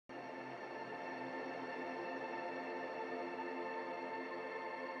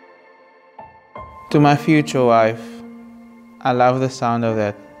To my future wife, I love the sound of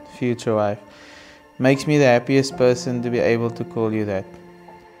that, future wife. Makes me the happiest person to be able to call you that.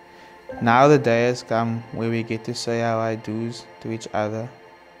 Now the day has come where we get to say our I do's to each other,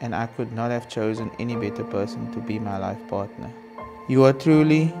 and I could not have chosen any better person to be my life partner. You are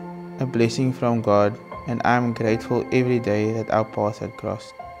truly a blessing from God, and I am grateful every day that our paths had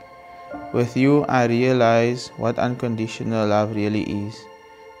crossed. With you, I realize what unconditional love really is,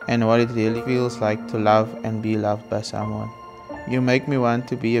 and what it really feels like to love and be loved by someone. You make me want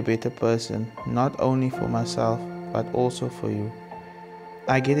to be a better person, not only for myself, but also for you.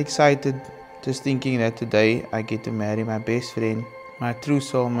 I get excited just thinking that today I get to marry my best friend, my true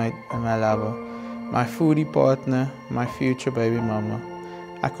soulmate and my lover, my foodie partner, my future baby mama.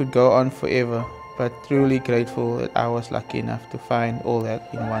 I could go on forever, but truly grateful that I was lucky enough to find all that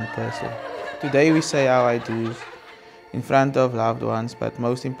in one person. Today we say our I do's in front of loved ones, but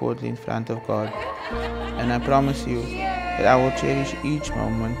most importantly in front of God. And I promise you that I will cherish each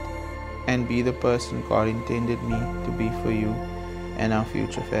moment and be the person God intended me to be for you and our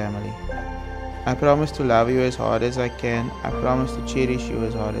future family. I promise to love you as hard as I can. I promise to cherish you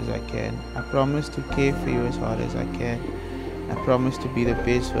as hard as I can. I promise to care for you as hard as I can. I promise to be the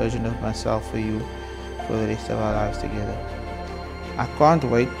best version of myself for you for the rest of our lives together. I can't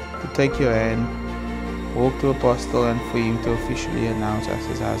wait to take your hand, walk to Apostle, and for him to officially announce us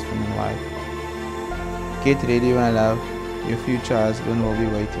as husband and wife. Get ready, my love. Your future husband will be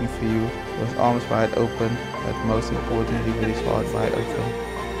waiting for you with arms wide open, but most importantly with his heart wide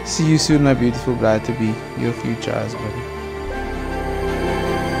open. See you soon, my beautiful bride-to-be, your future husband.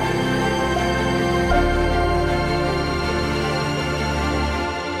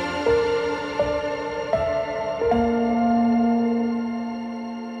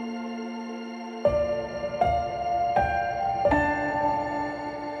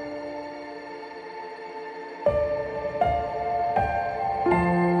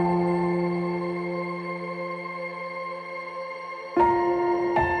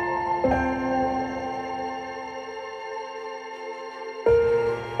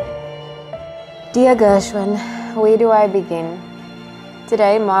 Dear Gershwin, where do I begin?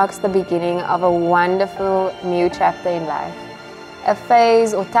 Today marks the beginning of a wonderful new chapter in life. A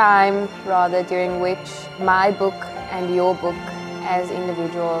phase or time, rather, during which my book and your book as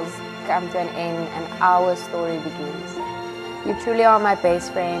individuals come to an end and our story begins. You truly are my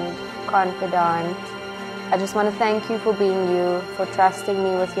best friend, confidant. I just want to thank you for being you, for trusting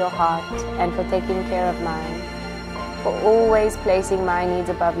me with your heart, and for taking care of mine. For always placing my needs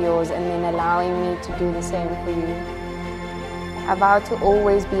above yours and then allowing me to do the same for you. I vow to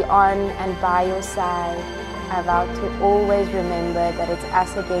always be on and by your side. I vow to always remember that it's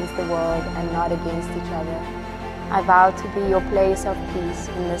us against the world and not against each other. I vow to be your place of peace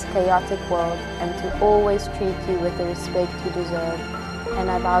in this chaotic world and to always treat you with the respect you deserve. And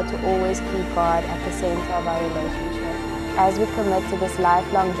I vow to always keep God at the center of our relationship. As we commit to this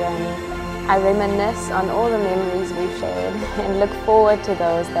lifelong journey, I reminisce on all the memories we've shared and look forward to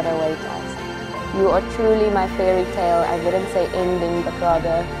those that await us. You are truly my fairy tale. I wouldn't say ending, but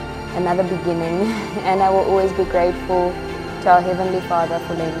rather another beginning. And I will always be grateful to our Heavenly Father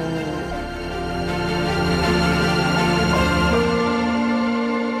for lending me you.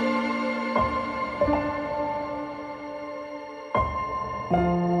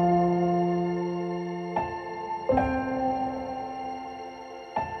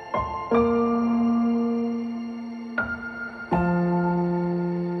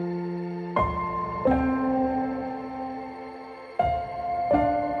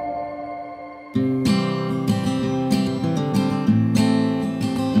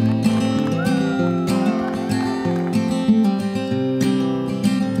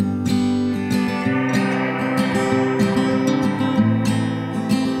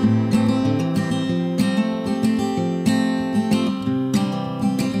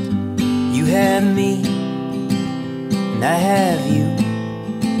 Me and I have you.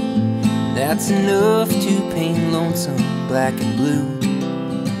 That's enough to paint lonesome black and blue.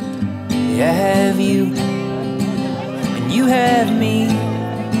 Yeah, I have you and you have me.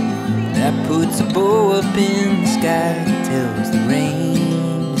 That puts a bow up in the sky, tells the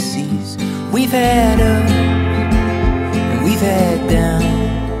rain to cease. We've had up and we've had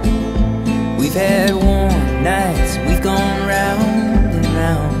down. We've had warm nights, we've gone round and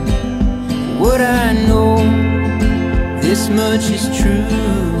round. What I know, this much is true.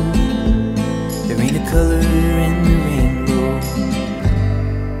 There ain't a color in the rainbow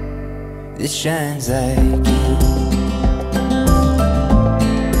that shines like you.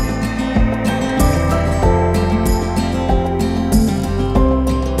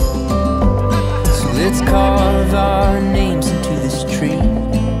 So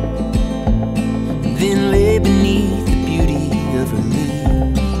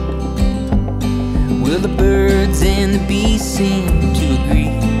Well, the birds and the bees seem to agree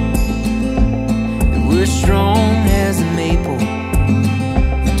that we're strong as the maple,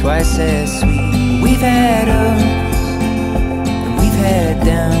 twice as sweet. We've had ups and we've had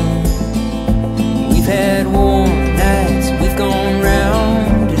downs, we've had warm nights, we've gone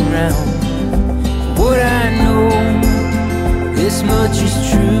round and round. What I know, this much is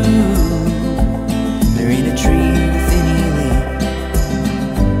true: there ain't a tree with any leaf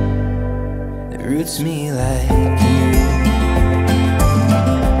that roots me like you.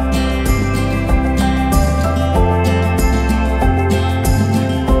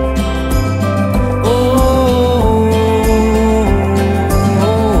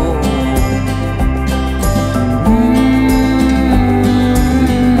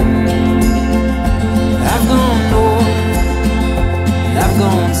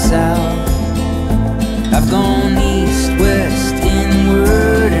 I've gone east, west,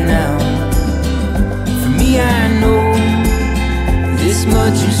 inward and out. For me, I know this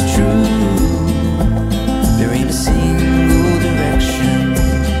much is true: there ain't a single direction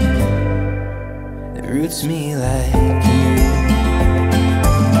that roots me like you.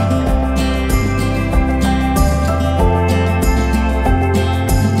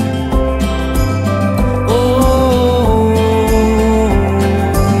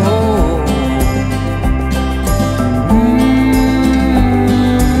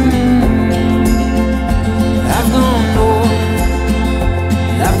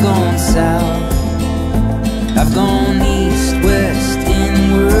 I've gone east, west,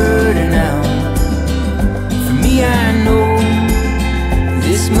 inward and out. For me, I know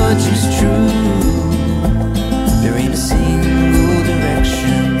this much is true: there ain't a single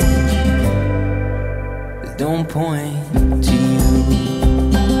direction that don't point